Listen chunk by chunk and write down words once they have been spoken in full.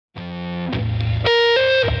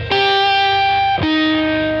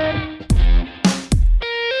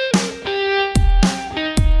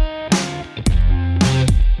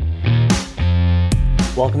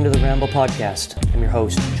Welcome to the Ramble podcast. I'm your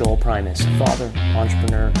host, Joel Primus, father,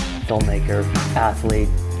 entrepreneur, filmmaker, athlete,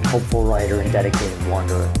 hopeful writer, and dedicated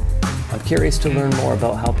wanderer. I'm curious to learn more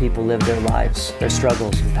about how people live their lives, their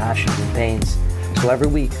struggles and passions and pains. So every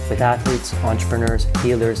week, with athletes, entrepreneurs,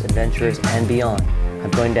 healers, adventurers, and beyond,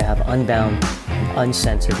 I'm going to have unbound and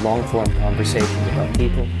uncensored long-form conversations about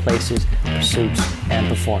people, places, pursuits, and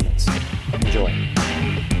performance. Enjoy.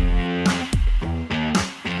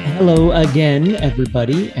 Hello again,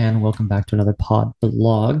 everybody, and welcome back to another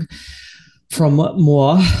PodBlog from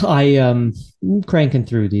moi. I'm cranking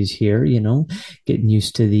through these here, getting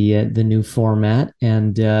used to the new format,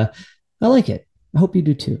 and I like it. I hope you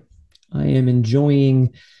do too. I am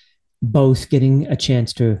enjoying both getting a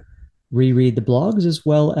chance to reread the blogs as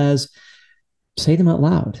well as say them out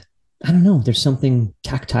loud. I don't know. There's something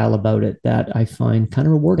tactile about it that I find kind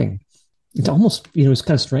of rewarding. It's almost, it's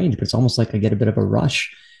kind of strange, but it's almost like I get a bit of a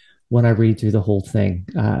rush when I read through the whole thing.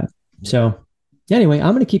 So anyway,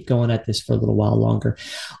 I'm going to keep going at this for a little while longer.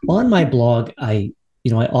 On my blog, I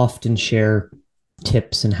often share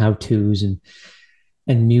tips and how-tos and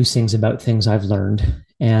musings about things I've learned.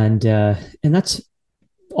 And that's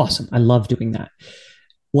awesome. I love doing that.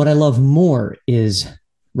 What I love more is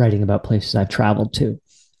writing about places I've traveled to.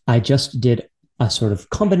 I just did a sort of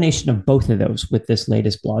combination of both of those with this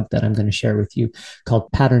latest blog that I'm going to share with you called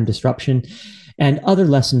Pattern Disruption and Other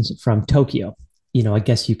Lessons from Tokyo. I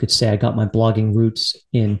guess you could say I got my blogging roots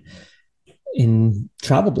in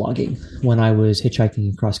travel blogging when I was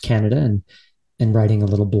hitchhiking across Canada and writing a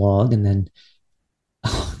little blog. And then,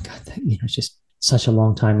 it's just such a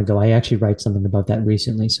long time ago. I actually write something about that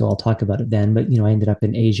recently, so I'll talk about it then. But, I ended up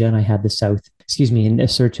in Asia and I had in A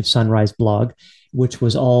Search of Sunrise blog, which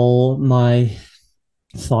was all my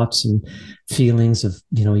thoughts and feelings of,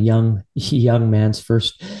 young man's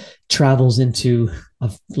first travels into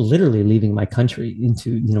literally leaving my country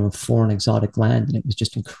into, a foreign exotic land. And it was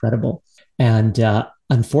just incredible. And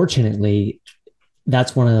unfortunately,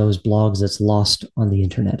 that's one of those blogs that's lost on the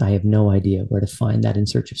internet. I have no idea where to find that In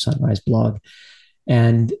Search of Sunrise blog.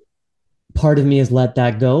 And part of me has let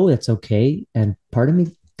that go. That's okay. And part of me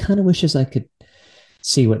kind of wishes I could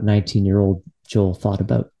see what 19-year-old Joel thought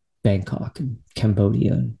about Bangkok and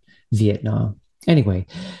Cambodia and Vietnam. Anyway,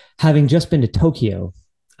 having just been to Tokyo,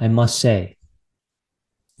 I must say,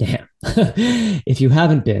 damn, if you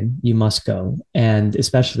haven't been, you must go. And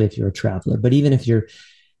especially if you're a traveler, but even if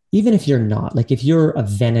you're not, like if you're a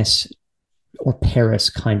Venice or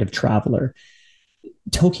Paris kind of traveler,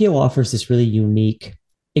 Tokyo offers this really unique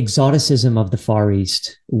exoticism of the Far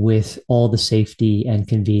East with all the safety and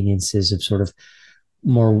conveniences of sort of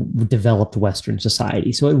more developed Western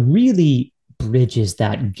society. So it really bridges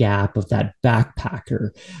that gap of that backpacker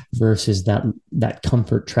versus that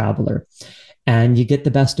comfort traveler. And you get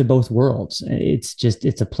the best of both worlds.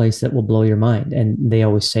 It's a place that will blow your mind. And they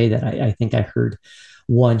always say that. I think I heard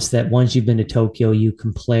once you've been to Tokyo, you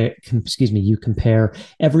compare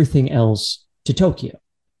everything else to Tokyo.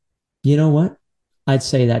 You know what? I'd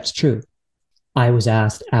say that's true. I was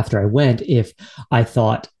asked after I went if I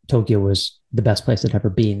thought Tokyo was the best place I'd ever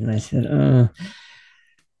been. And I said,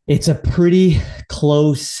 it's a pretty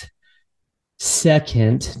close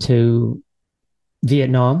second to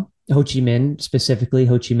Vietnam, Ho Chi Minh, specifically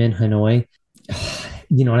Ho Chi Minh, Hanoi.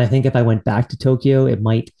 And I think if I went back to Tokyo, it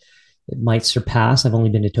might surpass. I've only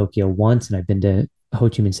been to Tokyo once and I've been to Ho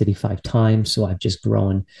Chi Minh City 5 times. So I've just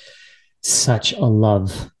grown such a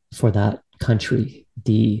love for that country,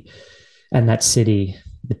 and that city,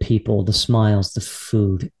 the people, the smiles, the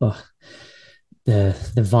food, the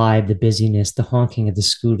vibe, the busyness, the honking of the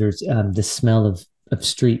scooters, the smell of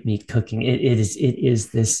street meat cooking. It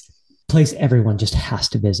is this place everyone just has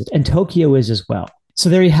to visit, and Tokyo is as well. So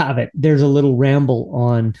there you have it. There's a little ramble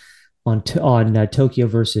on Tokyo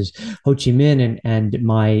versus Ho Chi Minh and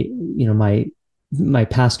my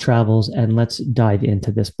past travels, and let's dive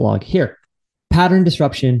into this blog here. Pattern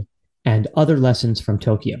Disruption and Other Lessons from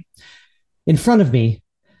Tokyo. In front of me,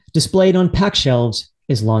 displayed on packed shelves,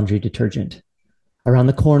 is laundry detergent. Around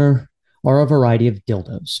the corner are a variety of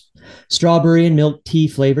dildos. Strawberry and milk tea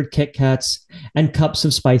flavored Kit Kats and cups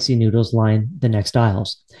of spicy noodles line the next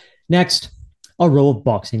aisles. Next, a row of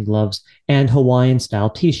boxing gloves and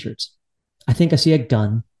Hawaiian-style t-shirts. I think I see a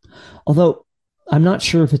gun, although I'm not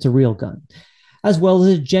sure if it's a real gun, as well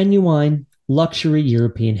as a genuine luxury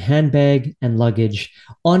European handbag and luggage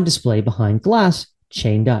on display behind glass,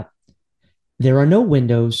 chained up. There are no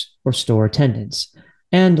windows or store attendants,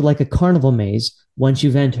 and like a carnival maze, once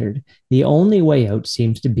you've entered, the only way out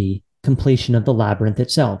seems to be completion of the labyrinth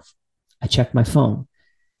itself. I check my phone.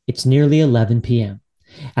 It's nearly 11 p.m.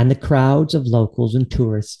 and the crowds of locals and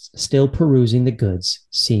tourists still perusing the goods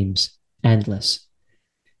seems endless.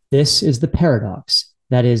 This is the paradox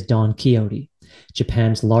that is Don Quixote,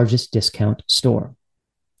 Japan's largest discount store,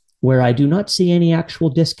 where I do not see any actual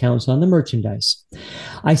discounts on the merchandise.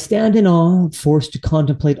 I stand in awe, forced to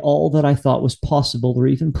contemplate all that I thought was possible or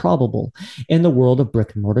even probable in the world of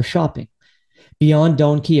brick and mortar shopping. Beyond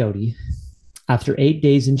Don Quixote, after 8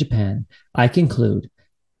 days in Japan, I conclude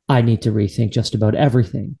I need to rethink just about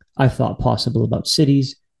everything I've thought possible about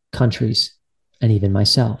cities, countries, and even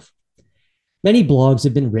myself. Many blogs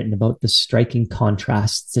have been written about the striking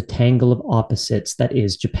contrasts, the tangle of opposites that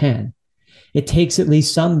is Japan. It takes at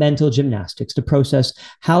least some mental gymnastics to process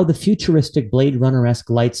how the futuristic Blade Runner-esque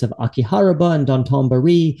lights of Akihabara and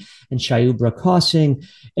Dotonbori and Shiobara Crossing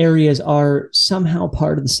areas are somehow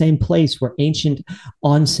part of the same place where ancient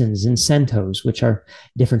onsens and sentos, which are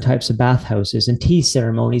different types of bathhouses, and tea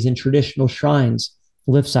ceremonies and traditional shrines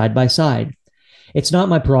live side by side. It's not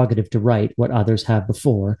my prerogative to write what others have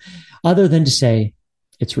before, other than to say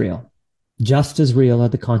it's real. Just as real are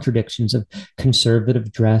the contradictions of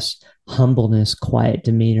conservative dress, humbleness, quiet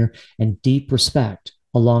demeanor, and deep respect,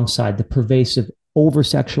 alongside the pervasive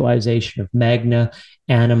over-sexualization of magna,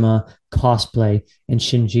 anima, cosplay, and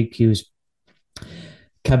Shinjuku's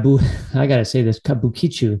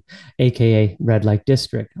kabukicho, aka red light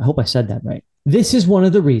district. I hope I said that right. This is one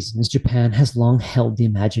of the reasons Japan has long held the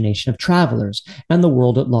imagination of travelers and the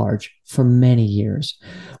world at large for many years.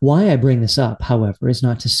 Why I bring this up, however, is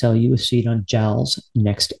not to sell you a seat on JAL's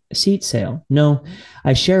next seat sale. No,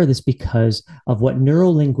 I share this because of what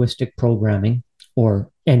neurolinguistic programming,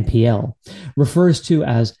 or NPL, refers to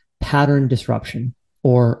as pattern disruption,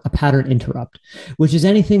 or a pattern interrupt, which is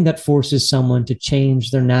anything that forces someone to change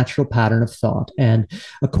their natural pattern of thought. And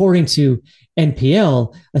according to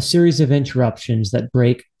NPL, a series of interruptions that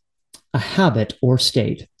break a habit or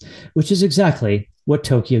state, which is exactly what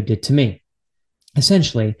Tokyo did to me.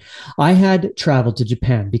 Essentially, I had traveled to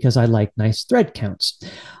Japan because I like nice thread counts.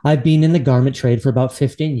 I've been in the garment trade for about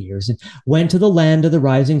 15 years and went to the land of the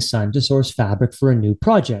rising sun to source fabric for a new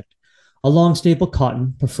project. A long staple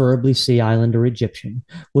cotton, preferably Sea Island or Egyptian,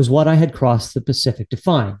 was what I had crossed the Pacific to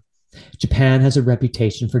find. Japan has a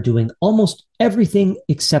reputation for doing almost everything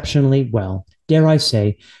exceptionally well. Dare I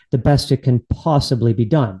say, the best it can possibly be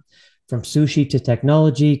done. From sushi to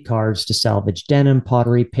technology, cars to salvage denim,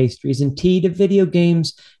 pottery, pastries, and tea to video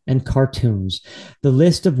games and cartoons. The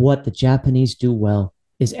list of what the Japanese do well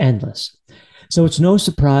is endless. So it's no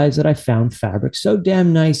surprise that I found fabric so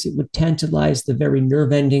damn nice it would tantalize the very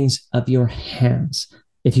nerve endings of your hands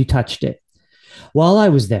if you touched it. While I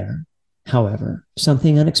was there, however,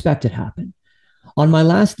 something unexpected happened. On my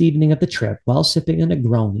last evening of the trip, while sipping a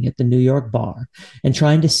Negroni at the New York bar and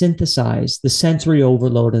trying to synthesize the sensory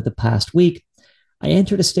overload of the past week, I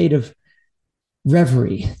entered a state of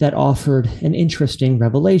reverie that offered an interesting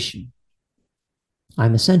revelation.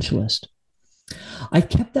 I'm essentialist. I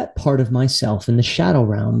kept that part of myself in the shadow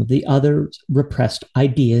realm of the other's repressed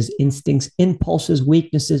ideas, instincts, impulses,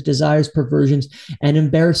 weaknesses, desires, perversions, and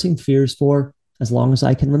embarrassing fears for as long as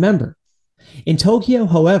I can remember. In Tokyo,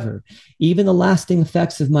 however, even the lasting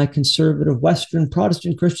effects of my conservative Western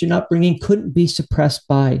Protestant Christian upbringing couldn't be suppressed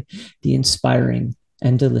by the inspiring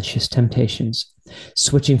and delicious temptations.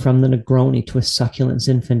 Switching from the Negroni to a succulent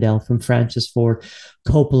Zinfandel from Francis Ford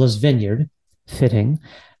Coppola's Vineyard, fitting,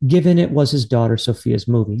 given it was his daughter Sophia's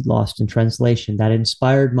movie, Lost in Translation, that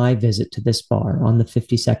inspired my visit to this bar on the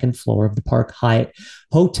 52nd floor of the Park Hyatt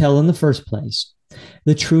Hotel in the first place.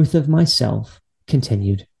 The truth of myself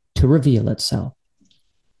continued to reveal itself.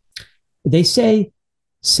 They say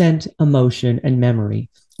scent, emotion, and memory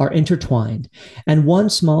are intertwined, and one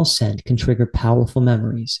small scent can trigger powerful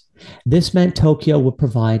memories. This meant Tokyo would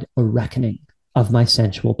provide a reckoning of my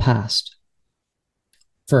sensual past.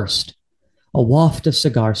 First, a waft of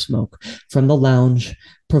cigar smoke from the lounge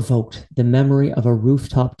provoked the memory of a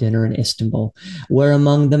rooftop dinner in Istanbul, where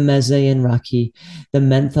among the meze and raki, the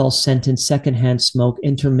menthol-scented secondhand smoke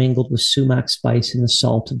intermingled with sumac spice and the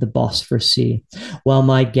salt of the Bosphorus Sea, while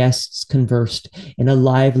my guests conversed in a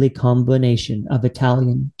lively combination of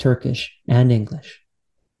Italian, Turkish, and English.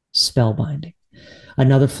 Spellbinding.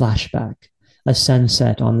 Another flashback. A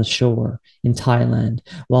sunset on the shore in Thailand,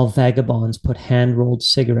 while vagabonds put hand-rolled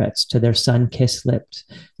cigarettes to their sun-kissed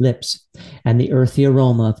lips, and the earthy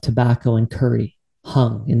aroma of tobacco and curry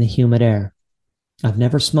hung in the humid air. I've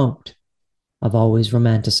never smoked. I've always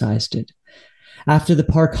romanticized it. After the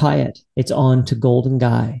Park Hyatt, it's on to Golden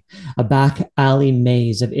Guy, a back alley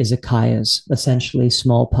maze of izakayas, essentially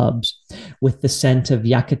small pubs, with the scent of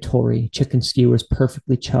yakitori, chicken skewers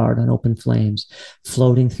perfectly charred on open flames,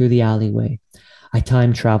 floating through the alleyway. I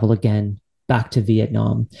time travel again, back to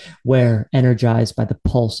Vietnam, where, energized by the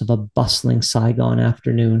pulse of a bustling Saigon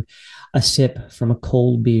afternoon, a sip from a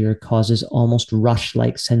cold beer causes almost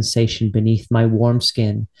rush-like sensation beneath my warm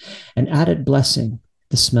skin, an added blessing,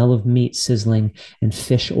 the smell of meat sizzling and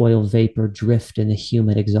fish oil vapor drift in the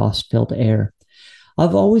humid exhaust-filled air.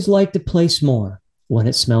 I've always liked a place more when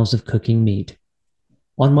it smells of cooking meat.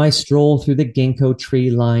 On my stroll through the ginkgo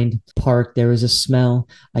tree-lined park, there is a smell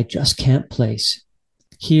I just can't place.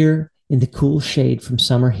 Here, in the cool shade from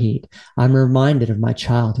summer heat, I'm reminded of my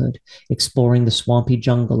childhood, exploring the swampy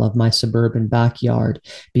jungle of my suburban backyard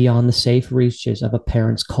beyond the safe reaches of a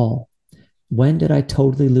parent's call. When did I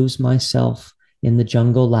totally lose myself in the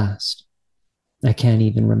jungle last? I can't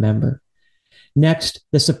even remember. Next,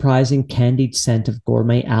 the surprising candied scent of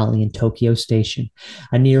Gourmet Alley in Tokyo Station,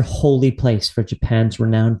 a near holy place for Japan's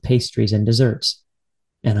renowned pastries and desserts.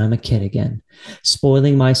 And I'm a kid again,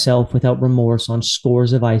 spoiling myself without remorse on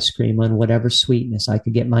scores of ice cream and whatever sweetness I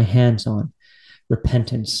could get my hands on.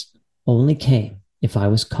 Repentance only came if I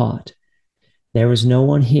was caught. There was no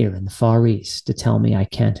one here in the Far East to tell me I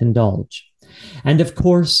can't indulge. And of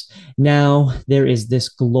course, now there is this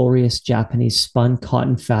glorious Japanese spun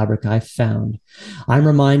cotton fabric I've found. I'm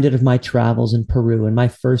reminded of my travels in Peru and my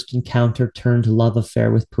first encounter turned love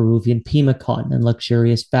affair with Peruvian pima cotton and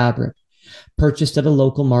luxurious fabric. Purchased at a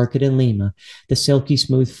local market in Lima, the silky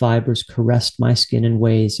smooth fibers caressed my skin in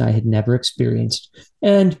ways I had never experienced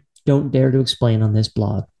and don't dare to explain on this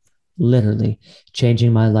blog, literally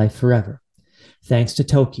changing my life forever. Thanks to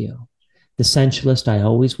Tokyo, the sensualist I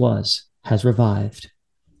always was has revived.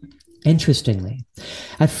 Interestingly,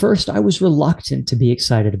 at first I was reluctant to be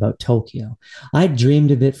excited about Tokyo. I'd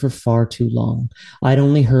dreamed of it for far too long. I'd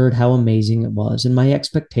only heard how amazing it was, and my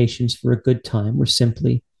expectations for a good time were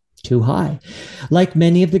simply too high. Like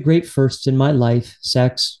many of the great firsts in my life,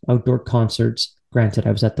 sex, outdoor concerts, granted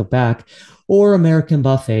I was at the back, or American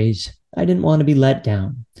buffets, I didn't want to be let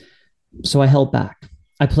down. So I held back.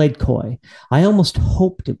 I played coy. I almost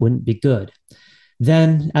hoped it wouldn't be good.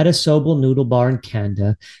 Then, at a Sobel noodle bar in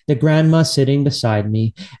Canada, the grandma sitting beside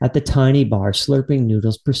me at the tiny bar slurping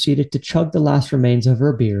noodles proceeded to chug the last remains of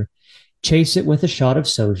her beer, chase it with a shot of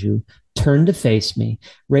soju, turn to face me,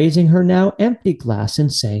 raising her now empty glass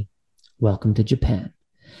and say, "Welcome to Japan."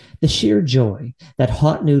 The sheer joy that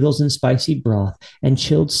hot noodles and spicy broth and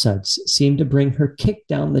chilled suds seemed to bring her kick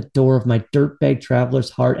down the door of my dirtbag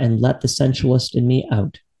traveler's heart and let the sensualist in me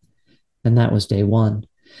out. And that was day one.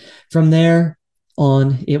 From there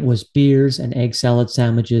on, it was beers and egg salad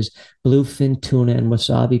sandwiches, bluefin tuna and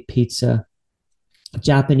wasabi pizza,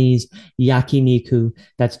 Japanese yakiniku,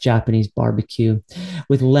 that's Japanese barbecue,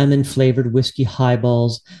 with lemon flavored whiskey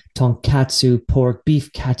highballs, tonkatsu, pork,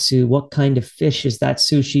 beef katsu. What kind of fish is that?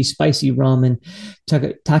 Sushi, spicy ramen,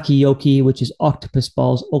 takoyaki, which is octopus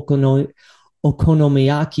balls,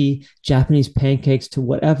 okonomiyaki, Japanese pancakes, to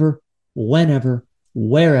whatever, whenever,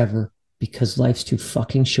 wherever, because life's too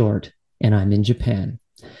fucking short and I'm in Japan.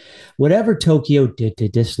 Whatever Tokyo did to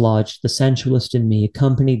dislodge the sensualist in me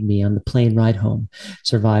accompanied me on the plane ride home,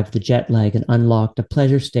 survived the jet lag, and unlocked a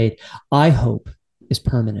pleasure state I hope is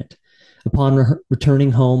permanent. Upon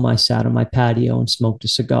returning home, I sat on my patio and smoked a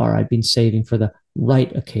cigar I'd been saving for the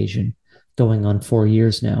right occasion, going on 4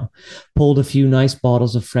 years now, pulled a few nice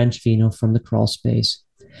bottles of French vino from the crawl space.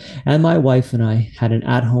 And my wife and I had an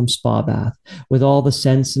at-home spa bath with all the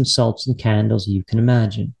scents and salts and candles you can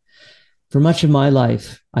imagine. For much of my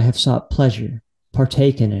life, I have sought pleasure,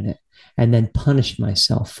 partaken in it, and then punished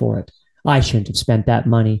myself for it. I shouldn't have spent that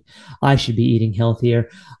money. I should be eating healthier.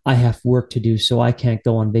 I have work to do, so I can't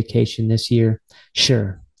go on vacation this year.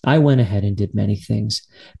 Sure, I went ahead and did many things,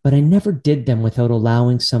 but I never did them without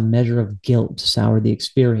allowing some measure of guilt to sour the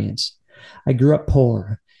experience. I grew up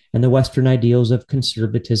poor, and the Western ideals of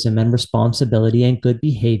conservatism and responsibility and good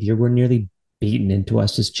behavior were nearly beaten into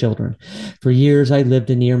us as children. For years, I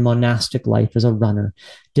lived a near monastic life as a runner.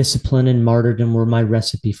 Discipline and martyrdom were my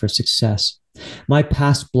recipe for success. My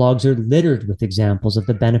past blogs are littered with examples of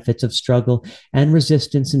the benefits of struggle and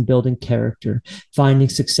resistance in building character, finding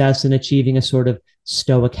success and achieving a sort of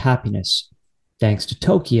stoic happiness. Thanks to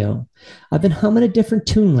Tokyo, I've been humming a different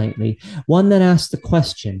tune lately, one that asks the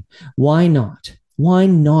question, why not? Why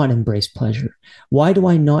not embrace pleasure? Why do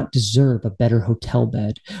I not deserve a better hotel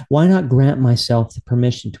bed? Why not grant myself the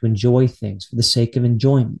permission to enjoy things for the sake of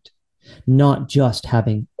enjoyment, not just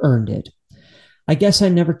having earned it? I guess I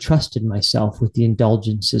never trusted myself with the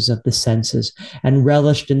indulgences of the senses and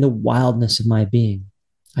relished in the wildness of my being.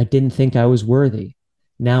 I didn't think I was worthy.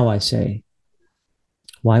 Now I say,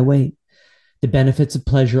 why wait? The benefits of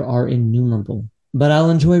pleasure are innumerable. But I'll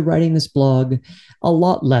enjoy writing this blog a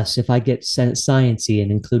lot less if I get sciencey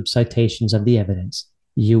and include citations of the evidence.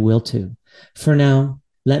 You will too. For now,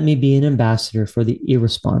 let me be an ambassador for the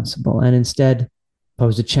irresponsible and instead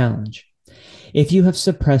pose a challenge. If you have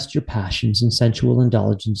suppressed your passions and sensual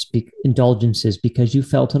indulgences because you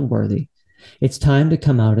felt unworthy, it's time to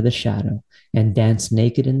come out of the shadow and dance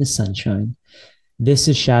naked in the sunshine. This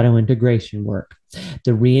is shadow integration work,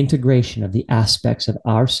 the reintegration of the aspects of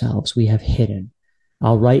ourselves we have hidden.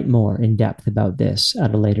 I'll write more in depth about this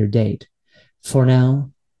at a later date. For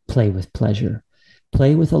now, play with pleasure.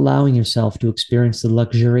 Play with allowing yourself to experience the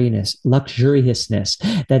luxuriousness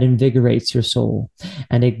that invigorates your soul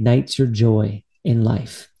and ignites your joy in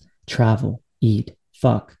life. Travel, eat,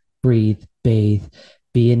 fuck, breathe, bathe,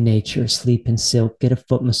 be in nature, sleep in silk, get a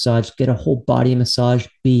foot massage, get a whole body massage,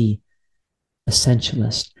 be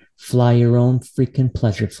essentialist. Fly your own freaking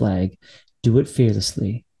pleasure flag. Do it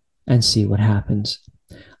fearlessly and see what happens.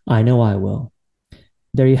 I know I will.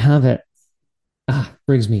 There you have it.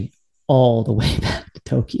 Brings me all the way back to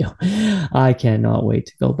Tokyo. I cannot wait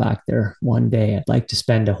to go back there one day. I'd like to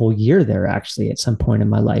spend a whole year there actually at some point in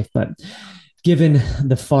my life, but given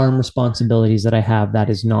the farm responsibilities that I have, that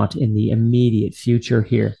is not in the immediate future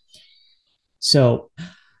here. So,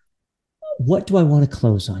 what do I want to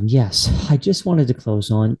close on? Yes, I just wanted to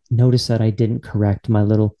close on. Notice that I didn't correct my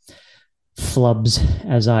little flubs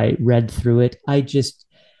as I read through it.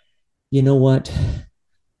 You know what?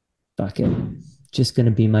 Fuck it. Just going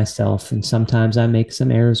to be myself. And sometimes I make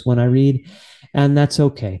some errors when I read, and that's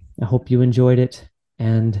okay. I hope you enjoyed it,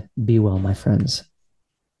 and be well, my friends.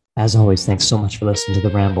 As always, thanks so much for listening to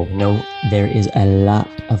The Ramble. There is a lot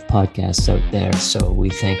of podcasts out there, so we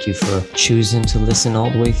thank you for choosing to listen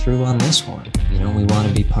all the way through on this one. We want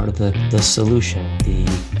to be part of the solution,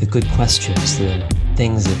 the good questions, the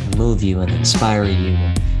things that move you and inspire you,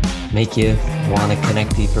 make you want to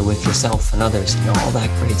connect deeper with yourself and others, all that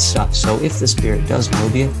great stuff. So if the spirit does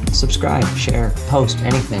move you, subscribe, share, post,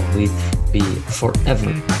 anything. We'd be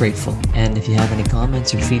forever grateful. And if you have any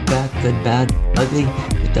comments or feedback, good, bad, ugly,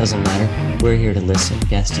 it doesn't matter. We're here to listen.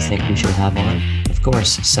 Guests you think we should have on, of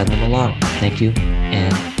course, send them along. Thank you,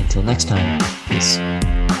 and until next time, peace.